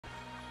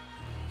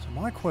So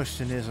my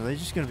question is, are they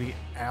just going to be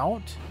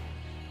out?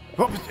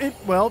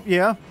 Well,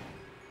 yeah.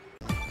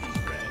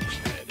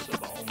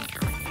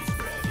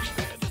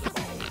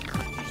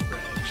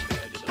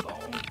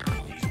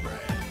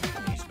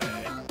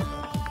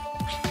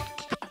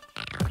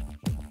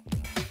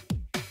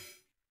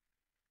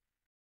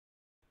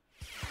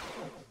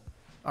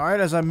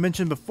 Alright, as I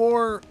mentioned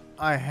before,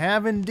 I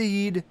have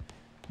indeed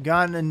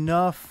gotten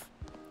enough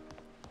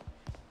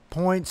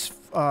points,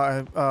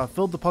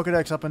 filled the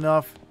Pokedex up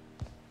enough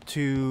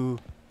to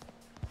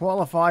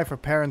qualify for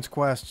Parent's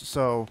Quest,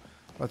 so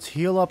let's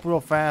heal up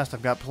real fast.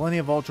 I've got plenty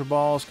of Ultra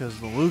Balls because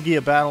the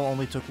Lugia battle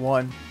only took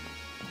one.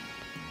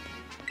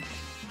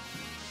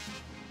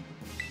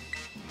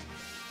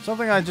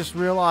 Something I just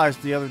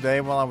realized the other day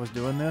while I was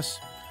doing this,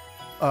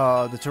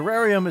 the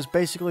terrarium is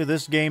basically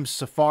this game's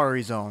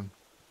Safari Zone.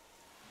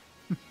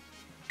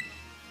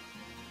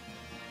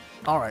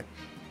 Alright.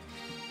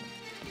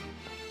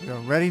 We are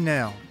ready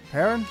now.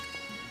 Perrin?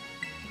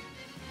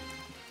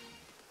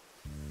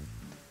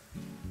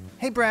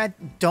 Hey Brad,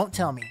 don't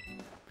tell me.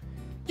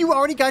 You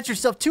already got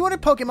yourself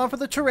 200 Pokemon for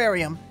the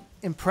terrarium.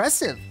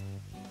 Impressive.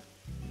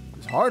 It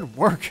was hard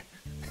work.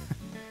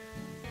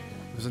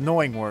 It was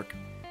annoying work.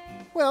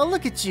 Well,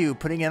 look at you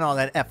putting in all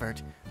that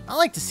effort. I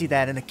like to see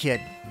that in a kid.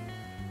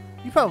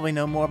 You probably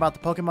know more about the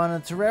Pokemon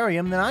in the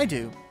terrarium than I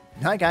do.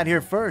 I got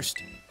here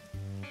first.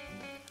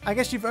 I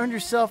guess you've earned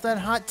yourself that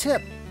hot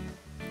tip.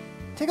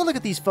 Take a look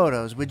at these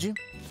photos, would you?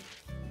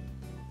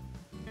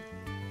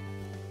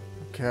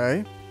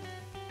 Okay.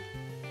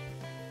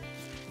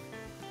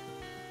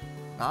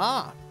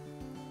 Ah.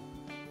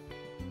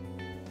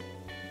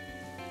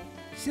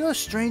 See those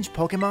strange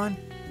Pokemon?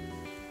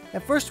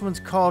 That first one's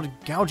called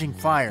Gouging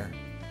Fire,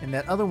 and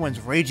that other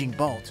one's Raging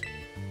Bolt.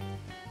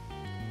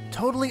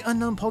 Totally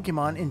unknown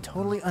Pokemon in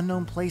totally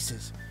unknown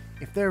places.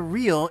 If they're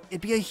real,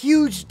 it'd be a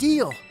huge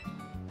deal.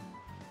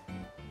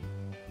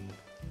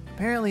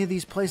 Apparently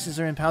these places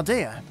are in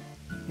Paldea.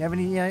 You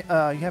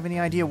have any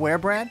idea where,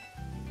 Brad?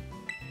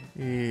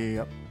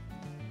 Yep.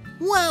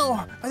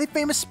 Wow! Are they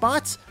famous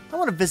spots? I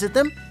want to visit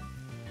them.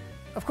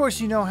 Of course,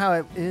 you know how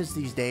it is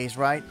these days,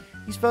 right?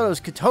 These photos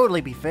could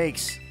totally be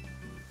fakes.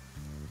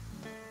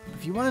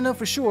 If you want to know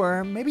for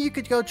sure, maybe you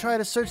could go try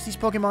to search these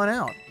Pokemon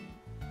out.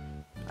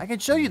 I can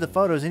show you the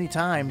photos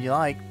anytime you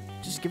like.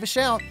 Just give a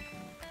shout.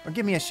 Or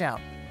give me a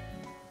shout.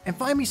 And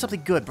find me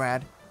something good,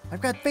 Brad.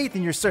 I've got faith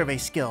in your survey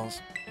skills.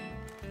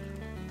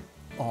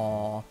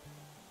 Aww.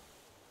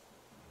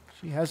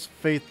 She has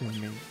faith in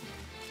me.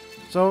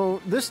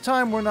 So, this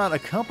time we're not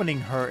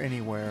accompanying her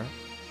anywhere.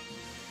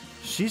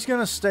 She's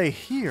gonna stay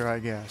here, I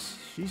guess.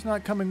 She's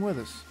not coming with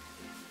us.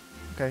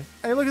 Okay.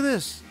 Hey, look at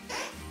this!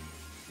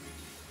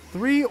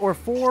 3 or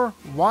 4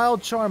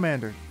 wild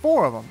Charmander.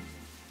 4 of them.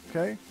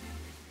 Okay.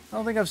 I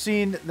don't think I've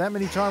seen that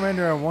many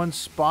Charmander in one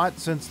spot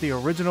since the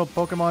original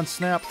Pokemon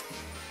Snap.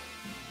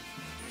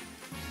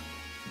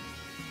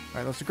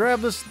 Alright, let's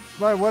grab this,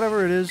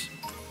 whatever it is.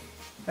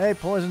 Hey,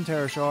 Poison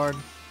Terra Shard.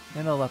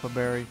 And a Lepa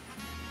Berry.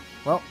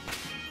 Well,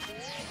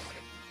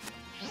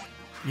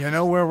 you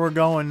know where we're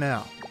going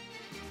now.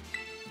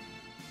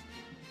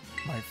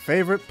 My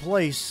favorite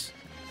place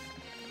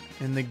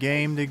in the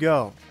game to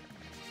go.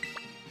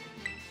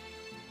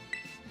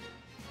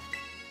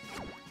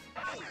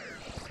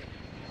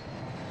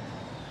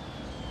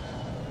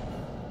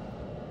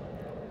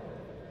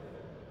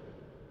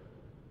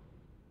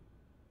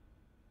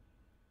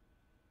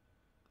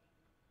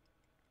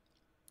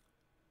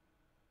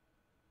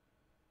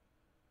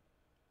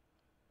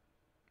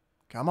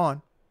 Come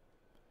on.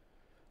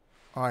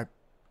 Alright,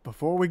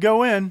 before we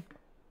go in,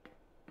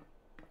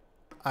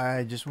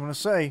 I just want to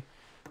say,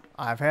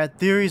 I've had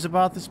theories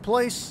about this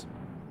place.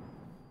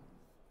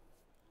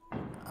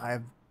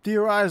 I've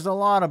theorized a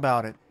lot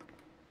about it.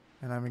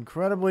 And I'm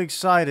incredibly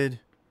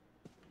excited.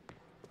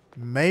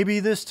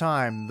 Maybe this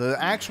time, the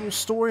actual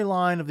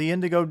storyline of the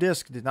Indigo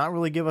Disc did not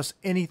really give us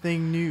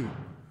anything new.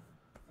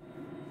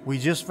 We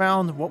just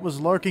found what was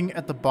lurking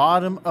at the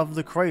bottom of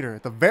the crater.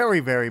 At the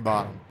very, very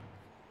bottom.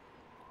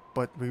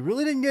 But we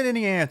really didn't get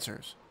any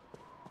answers.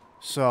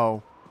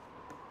 So,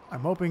 I'm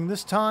hoping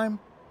this time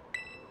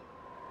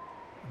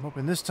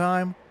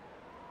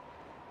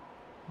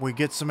we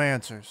get some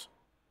answers.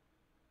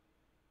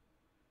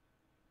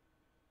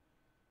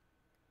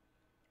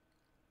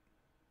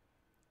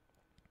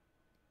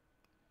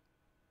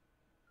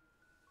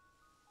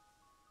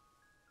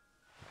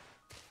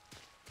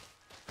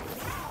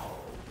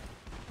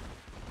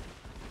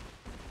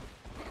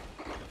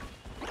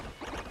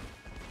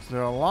 There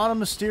are a lot of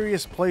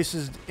mysterious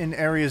places in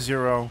Area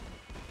 0.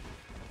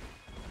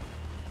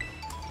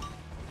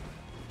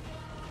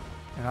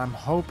 And I'm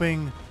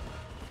hoping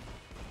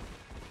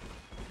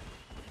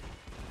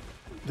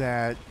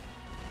that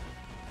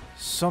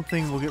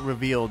something will get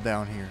revealed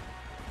down here.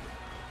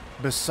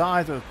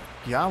 Besides a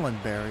Gallon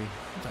Berry.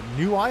 It's a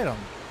new item.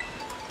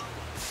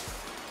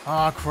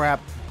 Ah, crap.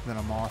 Then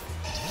a moth.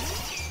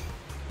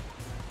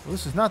 Well,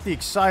 this is not the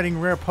exciting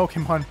rare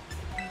Pokemon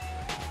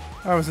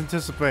I was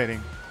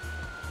anticipating.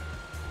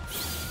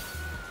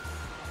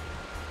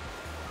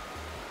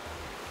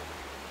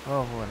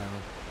 Oh,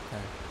 whatever.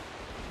 Okay.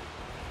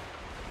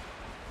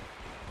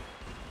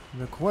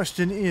 The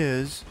question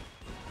is,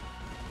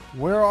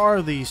 where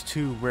are these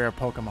two rare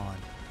Pokemon?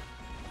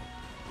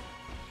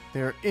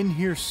 They're in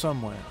here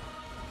somewhere.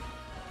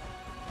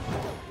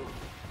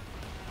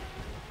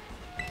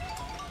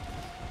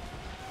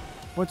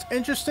 What's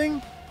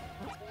interesting,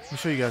 let me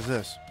show you guys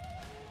this.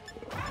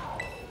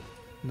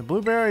 In the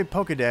Blueberry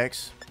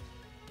Pokedex,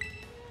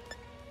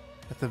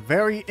 at the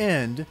very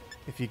end,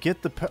 if you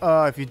get the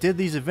if you did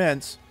these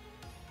events,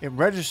 it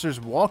registers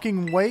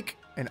Walking Wake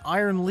and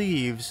Iron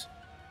Leaves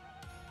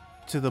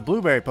to the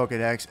Blueberry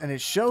Pokedex, and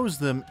it shows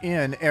them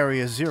in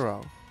Area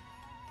 0.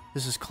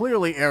 This is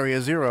clearly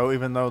Area 0,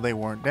 even though they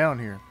weren't down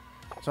here.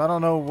 So I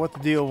don't know what the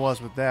deal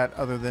was with that,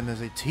 other than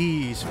as a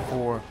tease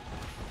for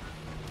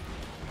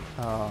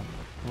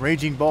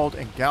Raging Bolt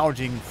and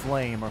Gouging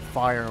Flame, or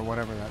Fire, or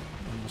whatever that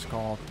one was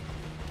called.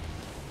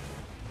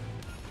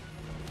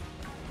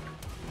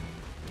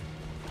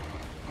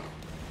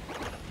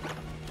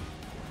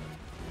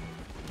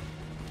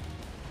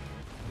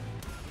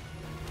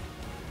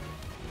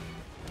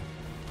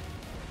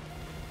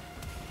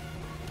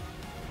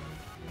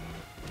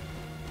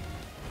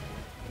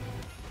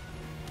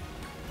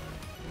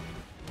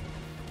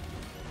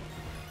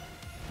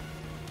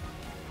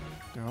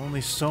 There are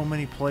only so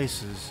many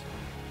places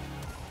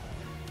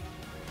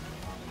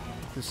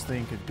this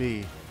thing could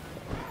be.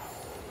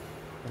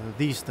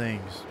 These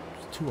things.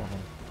 There's two of them.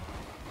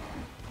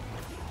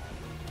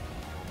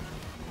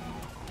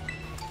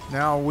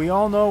 Now, we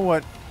all know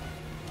what...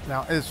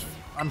 Now,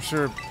 I'm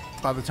sure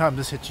by the time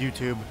this hits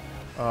YouTube,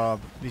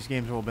 these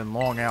games will have been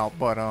long out,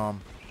 but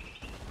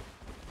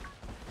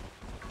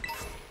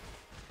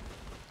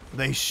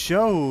they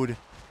showed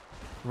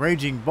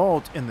Raging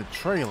Bolt in the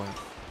trailer.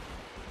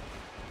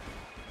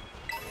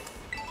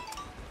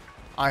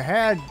 I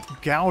had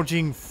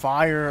Gouging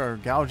Fire or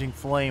Gouging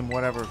Flame,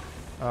 whatever,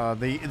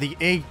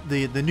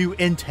 the new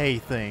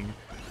Entei thing.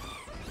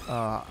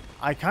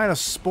 I kind of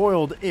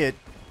spoiled it,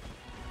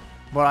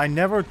 but I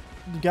never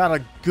got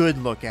a good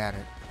look at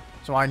it.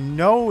 So I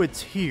know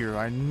it's here,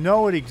 I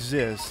know it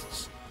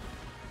exists,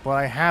 but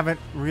I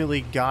haven't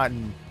really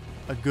gotten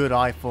a good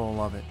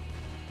eyeful of it.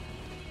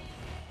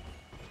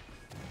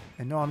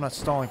 And no, I'm not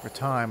stalling for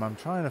time. I'm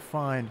trying to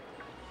find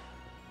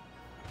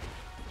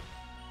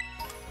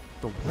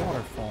the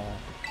waterfall.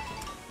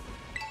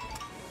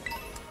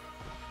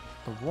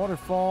 The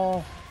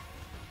waterfall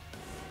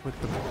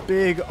with the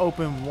big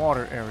open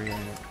water area in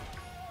it.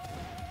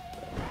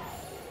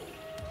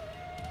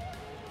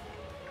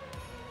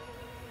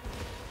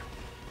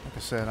 Like I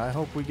said, I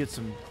hope we get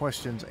some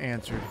questions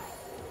answered.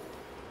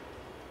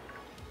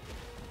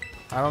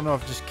 I don't know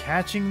if just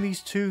catching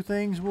these two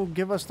things will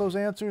give us those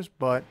answers,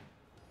 but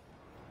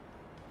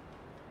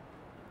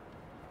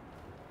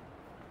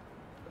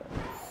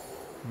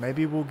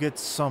maybe we'll get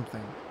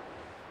something.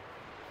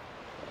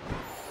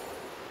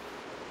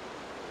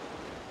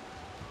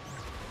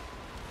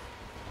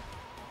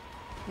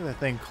 Look at that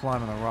thing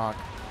climbing the rock.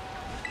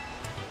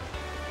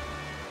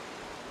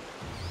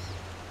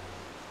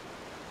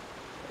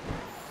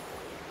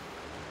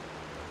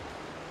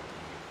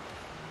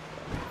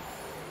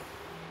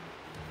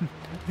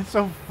 It's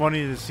so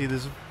funny to see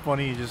this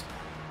funny,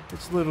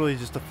 it's literally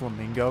just a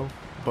flamingo,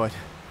 but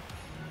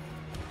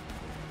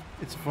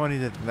it's funny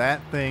that that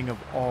thing of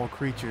all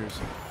creatures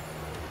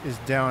is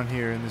down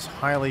here in this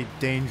highly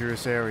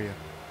dangerous area.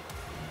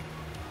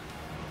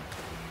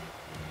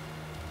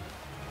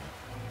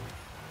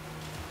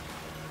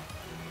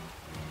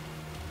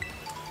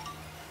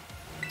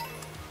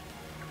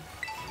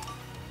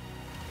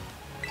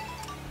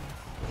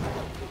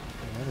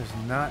 That is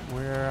not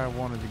where I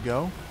wanted to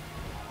go.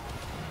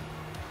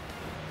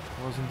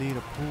 It was indeed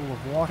a pool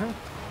of water. Not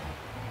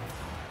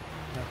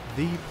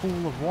the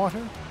pool of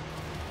water.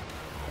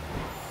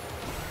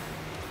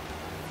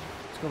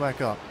 Let's go back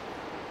up.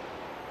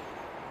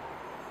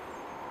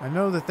 I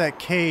know that that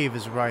cave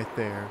is right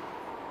there,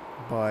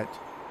 but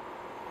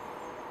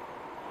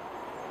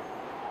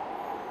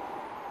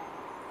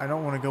I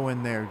don't want to go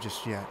in there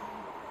just yet.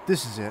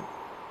 This is it.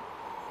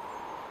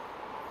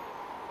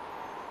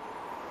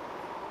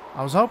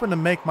 I was hoping to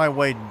make my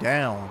way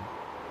down.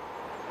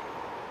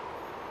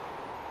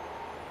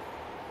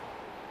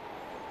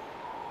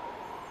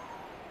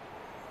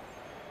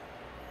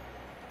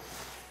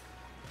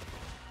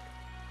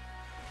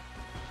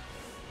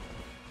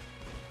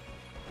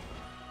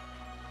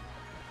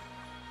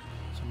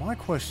 My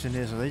question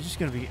is, are they just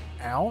going to be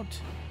out?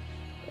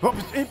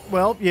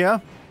 Well, yeah.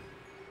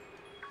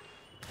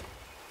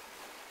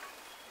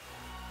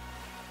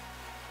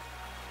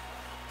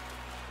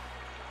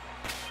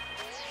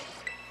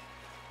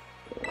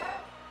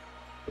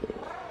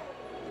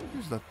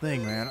 Here's the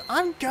thing, man.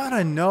 I've got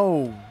to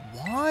know,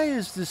 why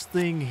is this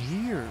thing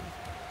here?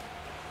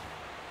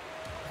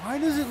 Why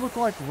does it look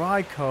like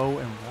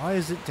Raikou, and why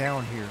is it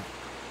down here?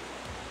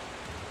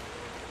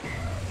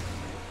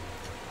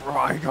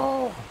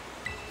 Raikou!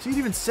 See, it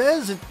even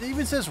says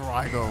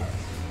Raikou.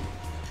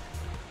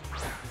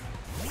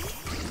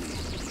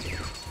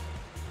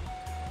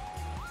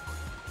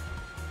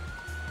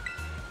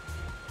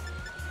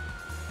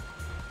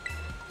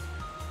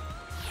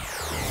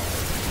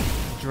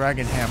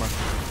 dragon hammer.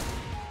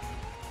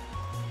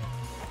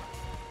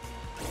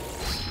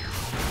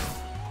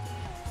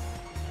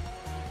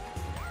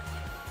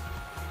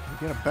 Can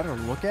we get a better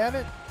look at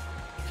it?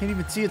 Can't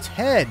even see its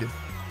head.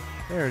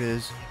 There it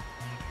is.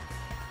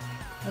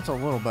 That's a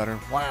little better.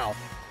 Wow.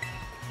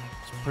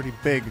 It's pretty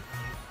big.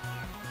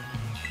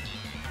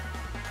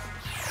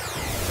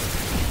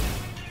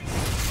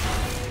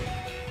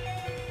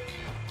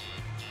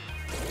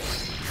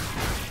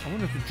 I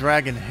wonder if the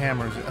dragon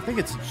hammers it. I think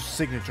it's a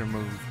signature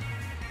move.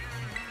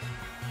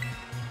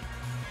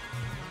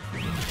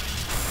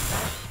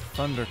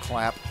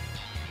 Thunderclap.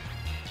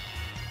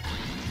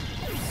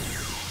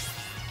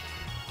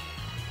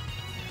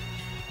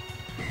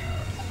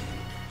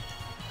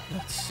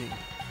 Let's see.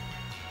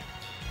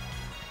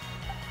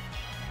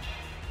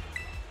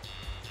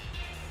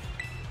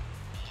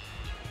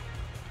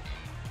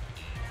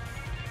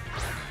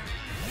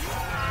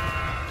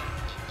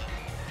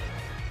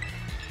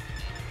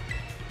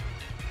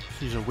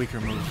 She's a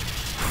weaker move.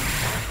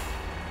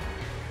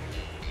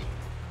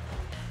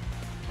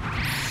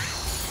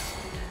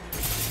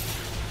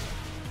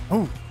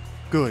 Oh,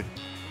 good.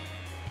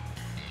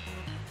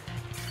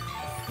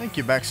 Thank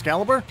you,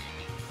 Baxcalibur.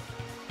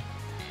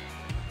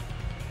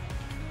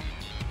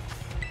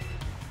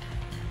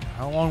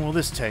 How long will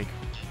this take?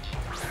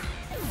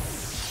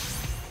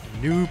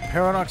 A new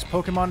Paradox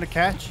Pokemon to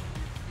catch?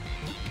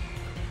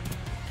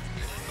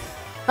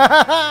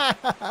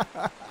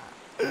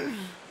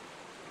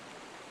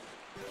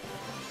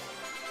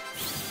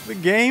 The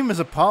game is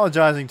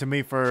apologizing to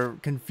me for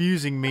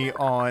confusing me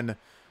on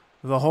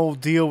the whole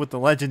deal with the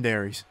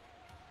legendaries.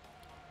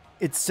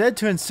 It's said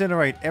to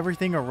incinerate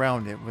everything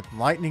around it with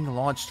lightning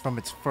launched from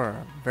its fur.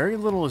 Very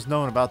little is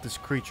known about this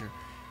creature.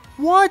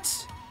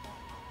 What?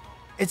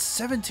 It's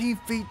 17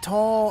 feet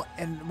tall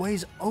and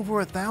weighs over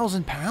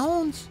 1,000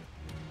 pounds?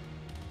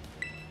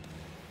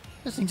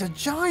 This thing's a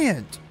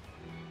giant!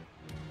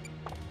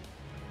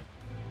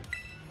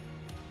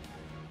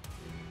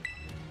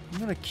 I'm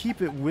gonna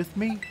keep it with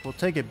me. We'll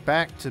take it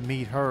back to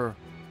meet her.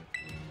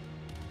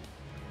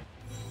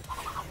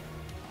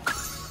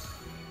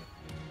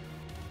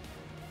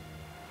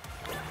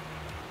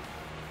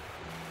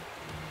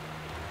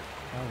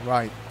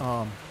 Alright,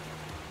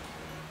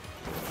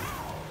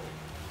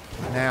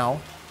 now.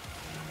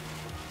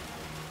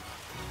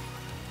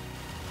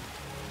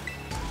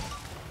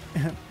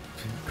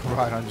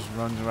 Koraidon just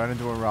runs right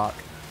into a rock.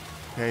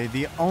 Okay,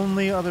 the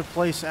only other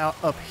place out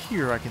up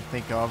here I can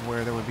think of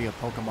where there would be a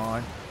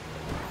Pokemon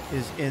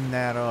is in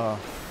that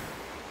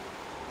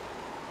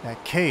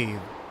that cave.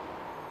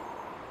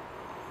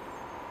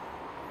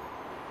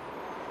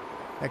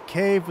 That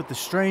cave with the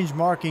strange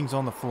markings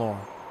on the floor.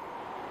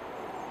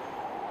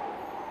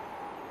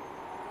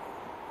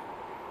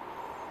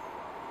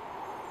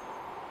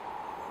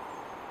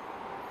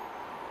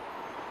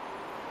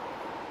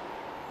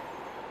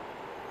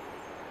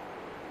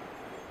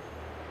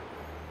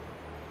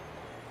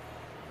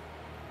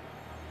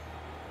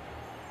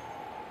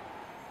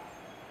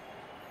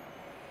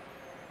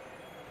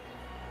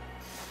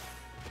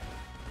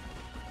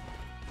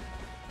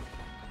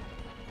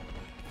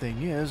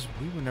 Thing is,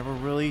 we were never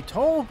really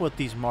told what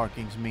these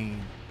markings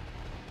mean.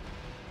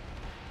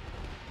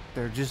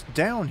 They're just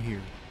down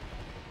here.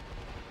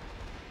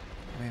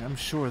 I mean, I'm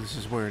sure this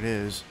is where it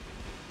is.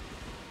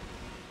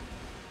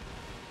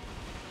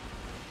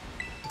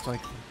 It's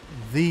like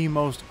the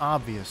most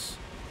obvious.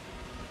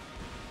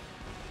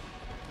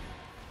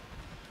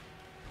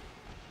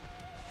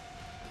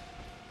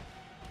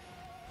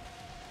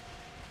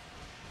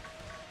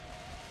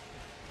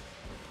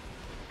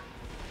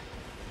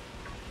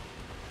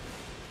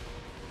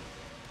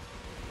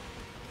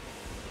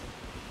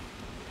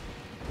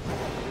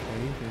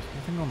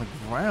 On the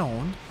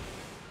ground.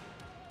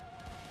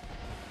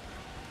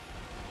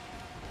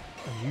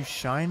 Are you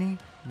shiny?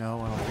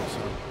 No, I don't think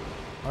so.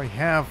 I already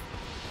have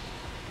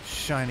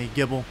shiny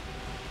Gibble.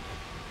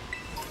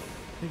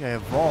 I think I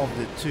evolved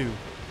it too.